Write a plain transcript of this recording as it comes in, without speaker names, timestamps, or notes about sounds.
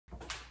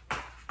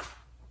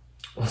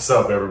What's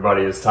up,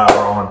 everybody? It's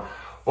Tyler.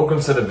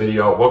 Welcome to the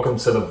video. Welcome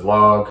to the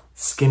vlog.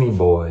 Skinny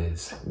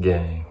Boys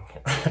gang.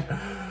 It's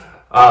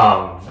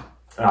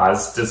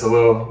just a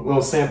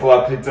little sample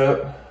I picked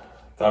up.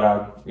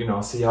 Thought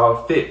I'd, see how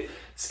it fit.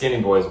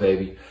 Skinny Boys,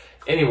 baby.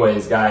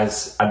 Anyways,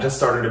 guys, I just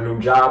started a new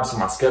job, so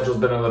my schedule's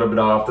been a little bit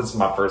off. This is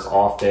my first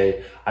off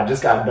day. I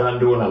just got done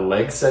doing a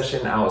leg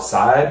session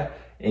outside,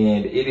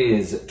 and it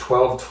is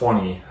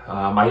 12:20.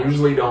 I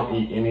usually don't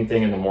eat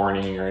anything in the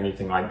morning or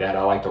anything like that.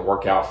 I like to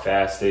work out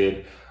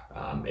fasted.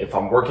 If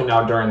I'm working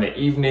out during the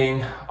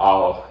evening,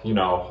 I'll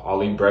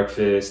eat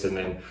breakfast and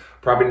then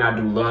probably not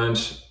do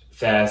lunch,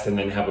 fast, and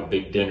then have a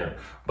big dinner.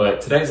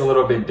 But today's a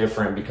little bit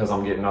different because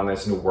I'm getting on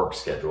this new work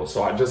schedule.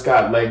 So I just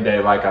got leg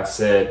day, like I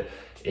said,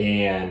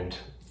 and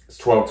it's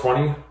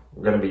 12:20.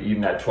 We're gonna be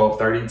eating at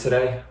 12:30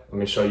 today. Let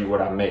me show you what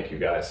I make, you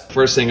guys.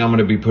 First thing I'm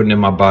gonna be putting in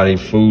my body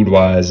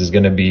food-wise is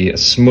gonna be a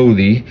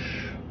smoothie.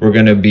 We're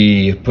gonna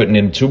be putting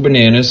in 2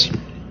 bananas,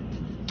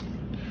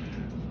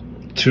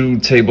 2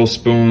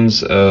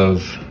 tablespoons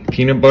of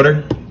peanut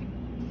butter,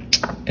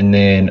 and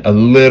then a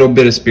little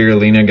bit of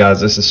spirulina. Guys,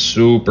 this is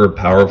super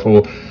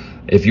powerful.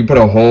 If you put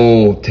a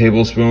whole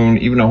tablespoon,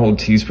 even a whole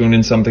teaspoon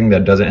in something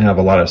that doesn't have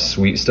a lot of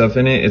sweet stuff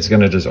in it, it's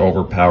gonna just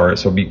overpower it.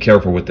 So be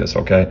careful with this,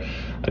 okay?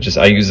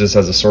 I use this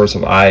as a source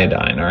of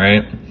iodine, all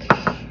right?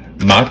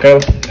 Maca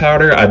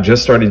powder, I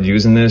just started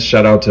using this.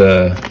 Shout out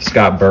to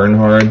Scott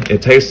Bernhard.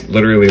 It tastes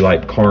literally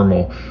like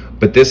caramel,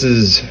 but this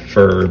is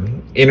for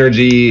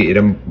energy. It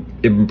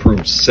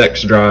improves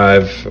sex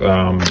drive.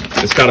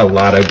 It's got a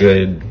lot of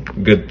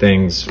good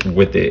things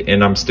with it,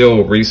 and I'm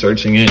still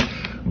researching it,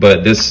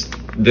 but this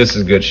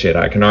is good shit.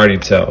 I can already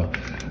tell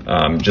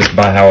just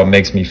by how it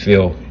makes me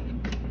feel.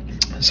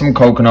 Some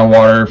coconut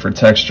water for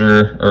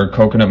texture, or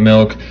coconut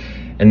milk.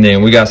 And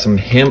then we got some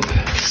hemp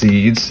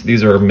seeds.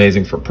 These are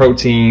amazing for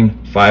protein,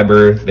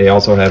 fiber. They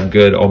also have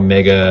good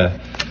omega,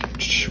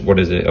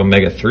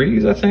 omega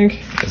 3s, I think.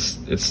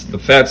 It's the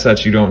fats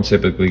that you don't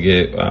typically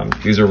get.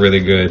 These are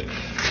really good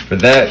for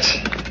that.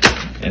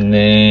 And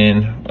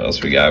then what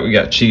else we got? We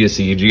got chia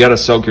seeds. You gotta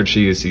soak your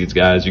chia seeds,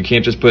 guys. You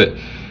can't just put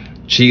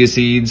chia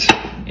seeds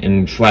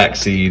and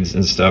flax seeds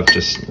and stuff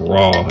just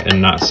raw and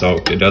not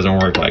soaked. It doesn't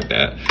work like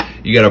that.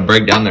 You gotta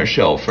break down their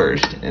shell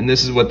first. And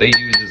this is what they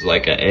use as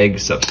like an egg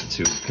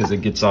substitute, because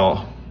it gets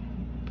all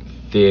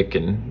thick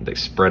and they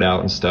spread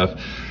out and stuff.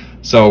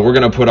 So we're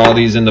gonna put all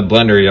these in the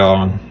blender,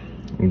 y'all,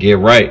 and get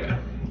right.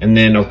 And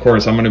then of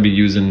course I'm gonna be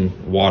using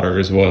water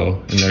as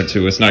well in there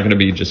too. It's not gonna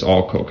be just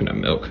all coconut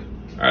milk.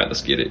 All right,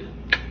 let's get it.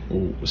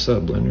 Ooh, what's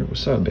up, blender?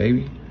 What's up,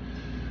 baby?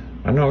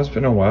 I know it's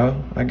been a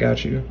while. I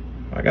got you.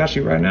 I got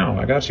you right now.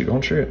 I got you,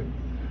 don't trip.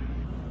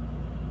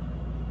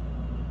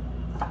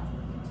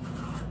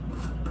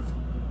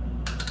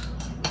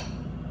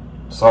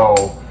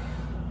 So,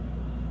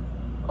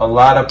 a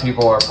lot of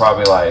people are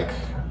probably like,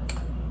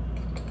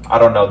 I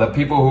don't know, the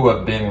people who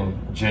have been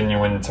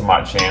genuine to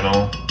my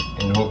channel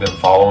and who've been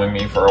following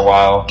me for a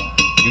while,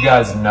 you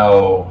guys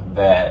know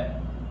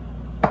that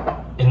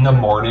in the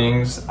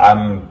mornings,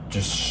 I'm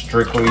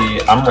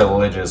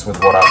religious with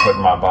what I put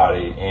in my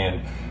body.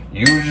 And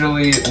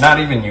usually, not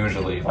even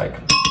usually, like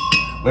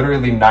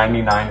literally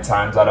 99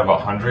 times out of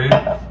 100,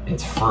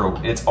 it's fruit.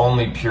 It's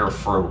only pure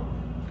fruit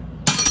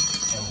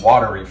and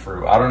watery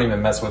fruit. I don't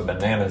even mess with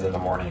bananas in the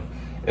morning.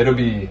 It'll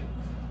be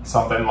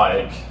something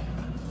like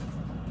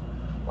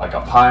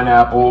a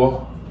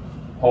pineapple,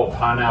 whole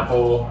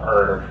pineapple,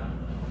 or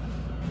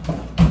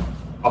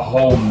a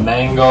whole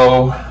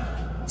mango,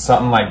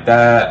 something like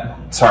that.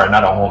 Sorry,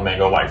 not a whole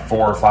mango, like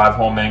 4 or 5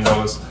 whole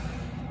mangoes.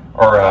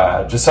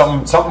 Or just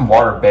something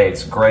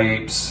water-based,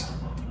 grapes,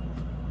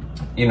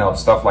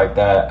 stuff like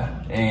that.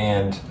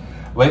 And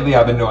lately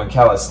I've been doing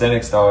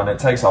calisthenics though, and it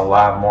takes a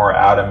lot more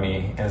out of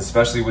me, and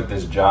especially with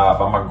this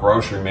job. I'm a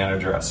grocery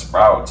manager at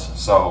Sprouts,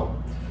 so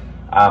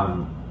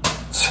I'm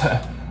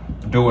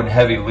doing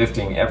heavy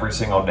lifting every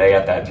single day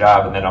at that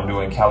job, and then I'm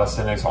doing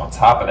calisthenics on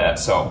top of that.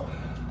 So,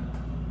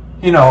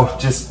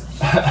 just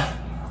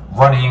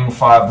running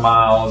 5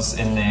 miles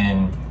and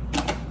then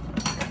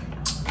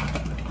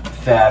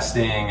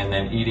fasting, and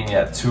then eating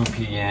at 2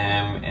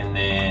 p.m. and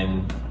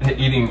then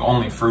eating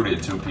only fruit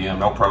at 2 p.m.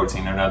 no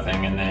protein or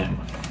nothing, and then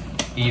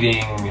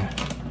eating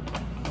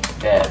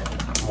at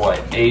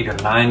 8 or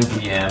 9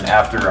 p.m.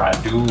 after I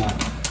do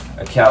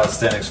a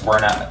calisthenics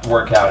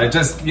workout. It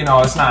just,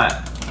 it's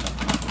not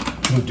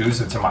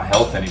conducive to my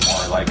health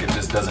anymore. Like, it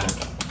just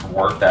doesn't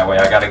work that way.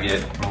 I got to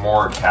get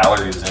more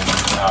calories in,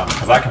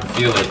 because I can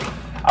feel it.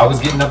 I was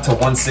getting up to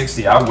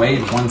 160. I weighed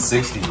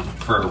 160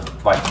 for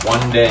like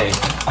one day.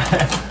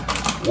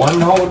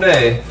 One whole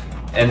day,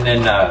 and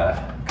then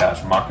gosh,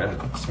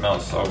 maca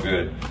smells so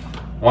good.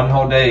 One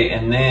whole day,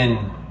 and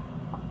then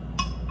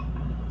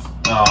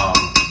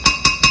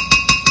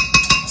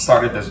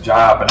started this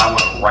job, and I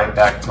went right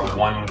back to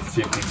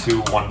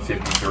 152,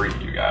 153,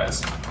 you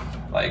guys.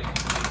 Like,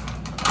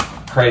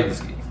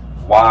 crazy.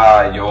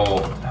 Why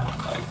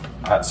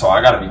so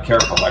I gotta be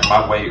careful. Like,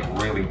 my weight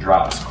really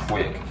drops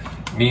quick.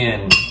 Me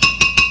and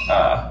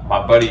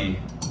my buddy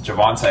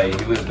Javante,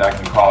 he lives back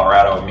in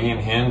Colorado. Me and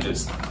him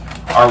just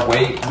our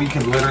weight, we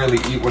can literally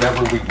eat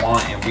whatever we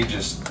want, and you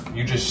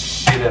just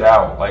shit it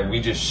out. Like, we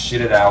just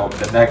shit it out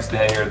the next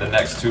day or the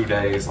next 2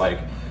 days. Like,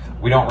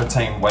 we don't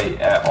retain weight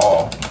at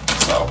all.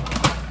 So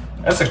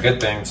that's a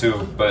good thing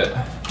too. But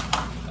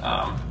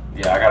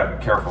yeah, I gotta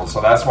be careful.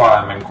 So that's why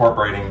I'm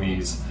incorporating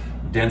these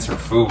denser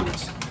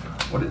foods.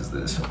 What is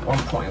this?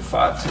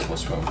 1.5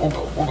 tablespoons.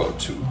 We'll go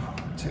 2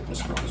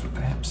 tablespoons with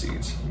the hemp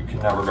seeds. You can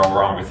never go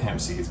wrong with hemp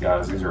seeds,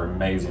 guys. These are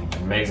amazing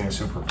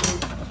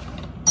superfood.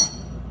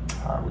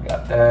 All right, we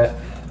got that.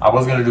 I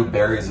was gonna do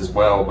berries as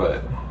well,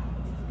 but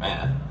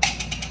man,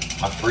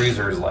 my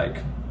freezer is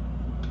like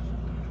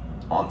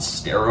on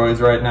steroids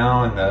right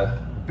now, and the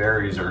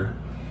berries are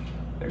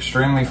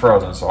extremely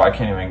frozen, so I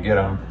can't even get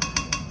them.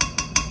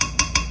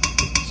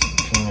 Some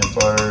peanut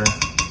butter.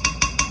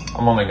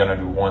 I'm only gonna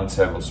do 1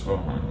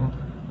 tablespoon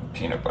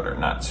peanut butter,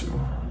 not 2.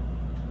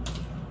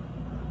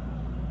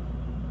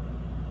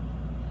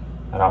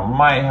 And I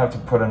might have to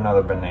put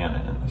another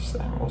banana in this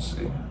thing, we'll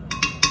see.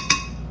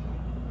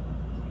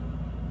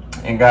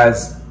 And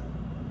guys,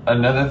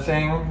 another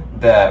thing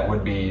that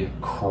would be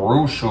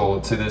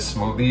crucial to this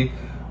smoothie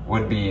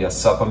would be a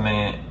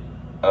supplement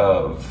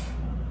of,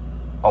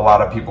 a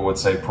lot of people would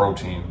say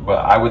protein, but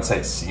I would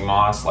say sea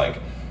moss.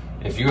 Like,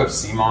 if you have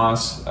sea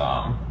moss,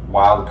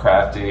 wild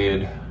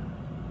crafted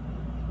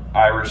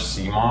Irish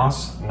sea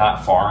moss,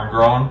 not foreign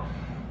grown,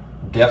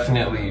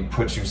 definitely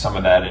put you some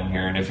of that in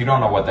here. And if you don't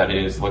know what that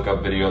is, look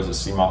up videos of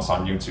sea moss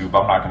on YouTube.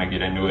 I'm not going to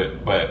get into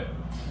it, but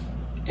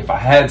if I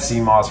had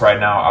sea moss right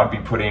now, I'd be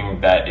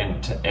putting that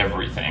into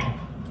everything.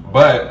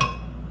 But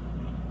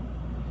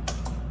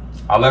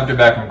I left it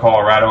back in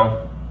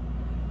Colorado,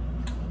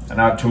 and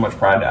I have too much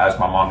pride to ask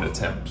my mom to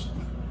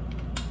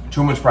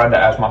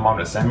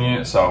send me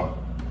it, so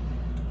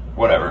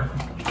whatever.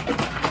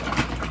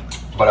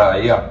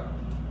 But yeah,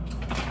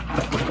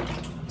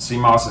 sea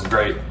moss is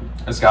great.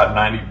 It's got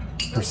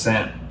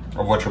 90%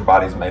 of what your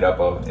body's made up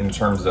of in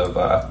terms of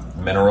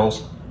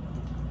minerals.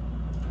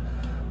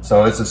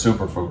 So it's a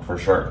superfood for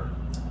sure.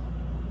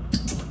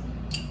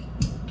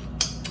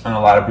 And a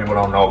lot of people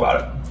don't know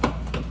about it.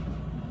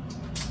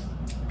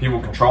 People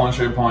controlling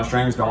shit, pulling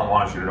strings, don't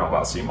want you to know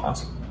about sea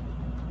moss.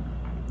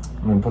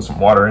 I'm gonna put some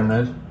water in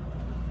this.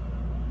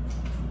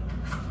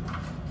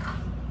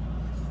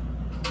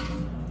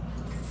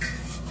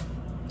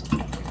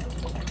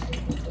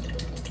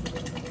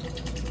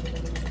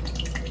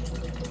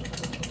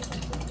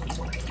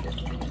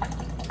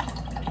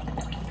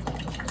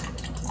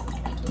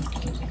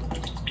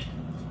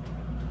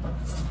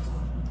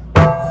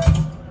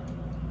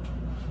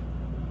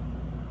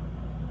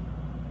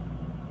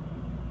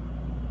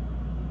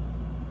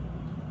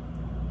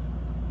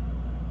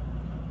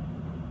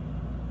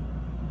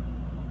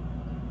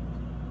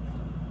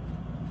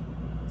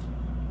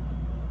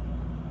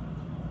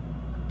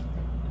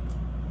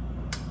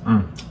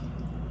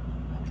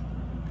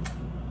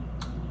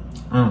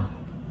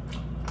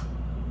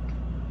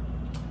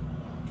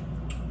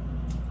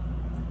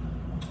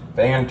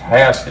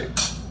 Fantastic.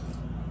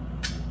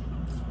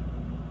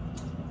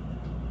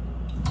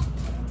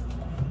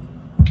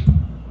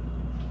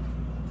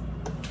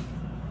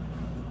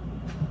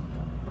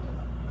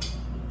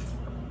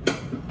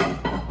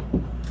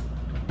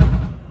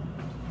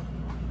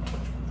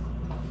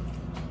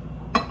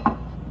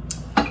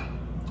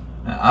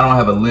 I don't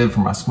have a lid for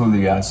my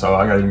smoothie, guys, so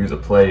I gotta use a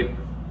plate.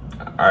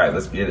 All right,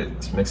 let's get it.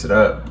 Let's mix it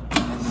up.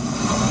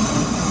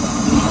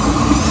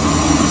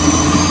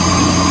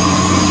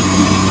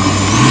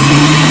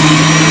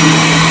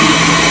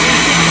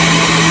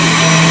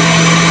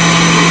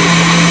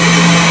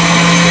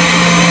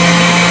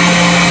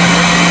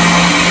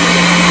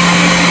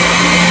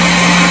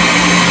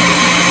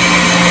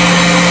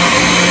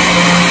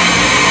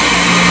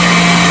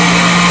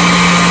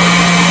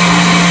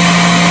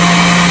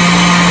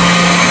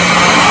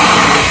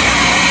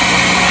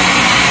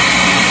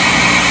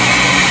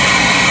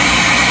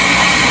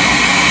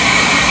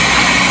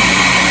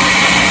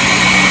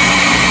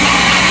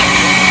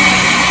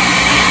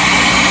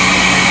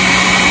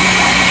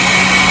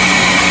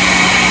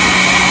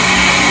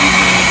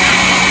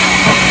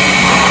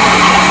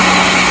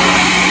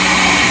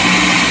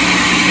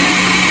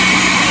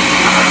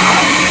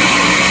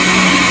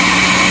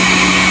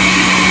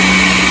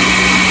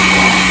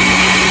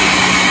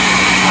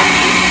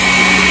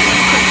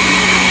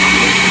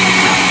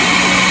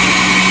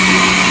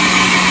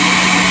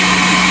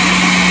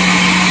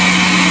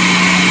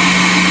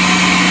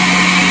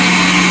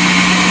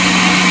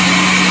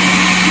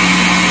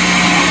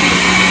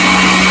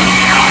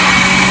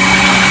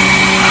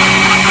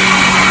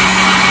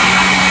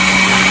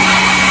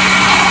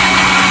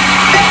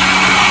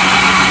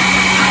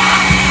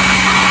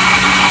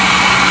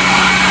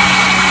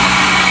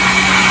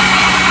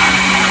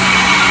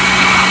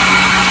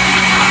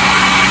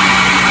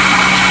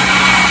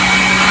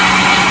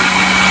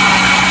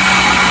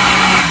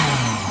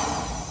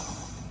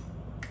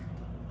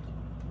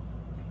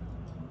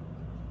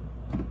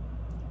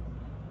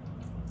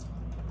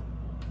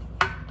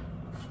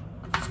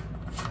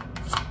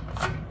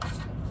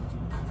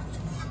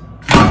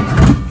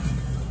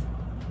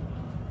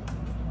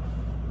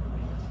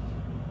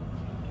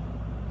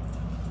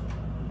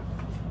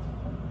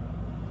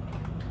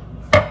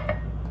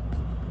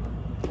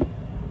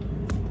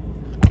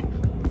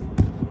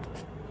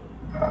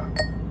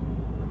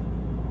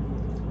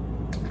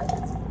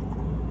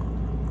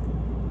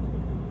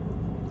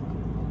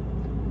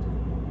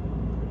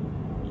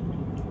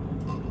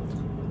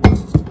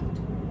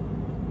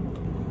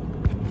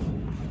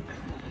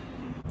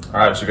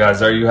 right, you guys,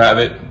 there you have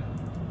it.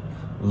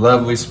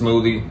 Lovely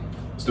smoothie.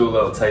 Let's do a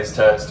little taste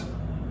test.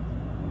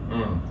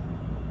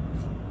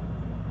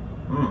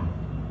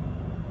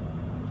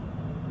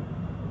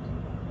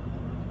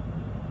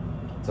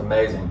 It's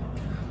amazing.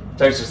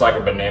 Tastes just like a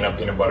banana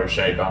peanut butter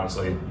shake,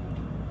 honestly.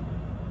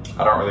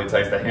 I don't really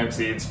taste the hemp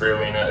seed,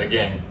 spirulina.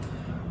 Again,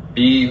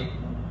 be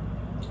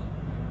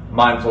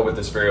mindful with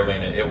the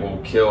spirulina. It will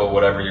kill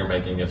whatever you're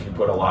making if you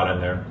put a lot in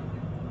there.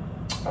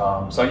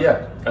 So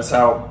yeah, that's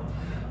how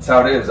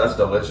it is. That's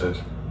delicious.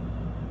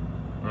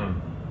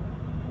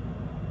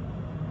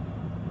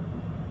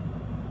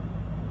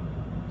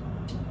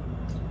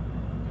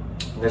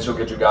 This will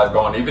get you guys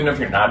going, even if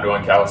you're not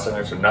doing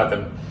calisthenics or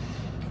nothing.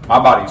 My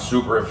body's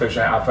super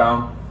efficient, I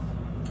found.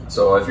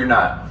 So if you're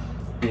not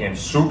being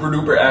super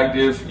duper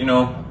active, you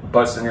know,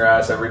 busting your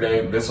ass every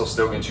day, this will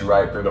still get you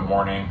right through the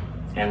morning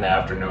and the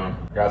afternoon.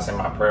 I gotta say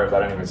my prayers. I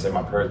didn't even say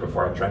my prayers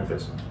before I drank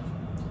this.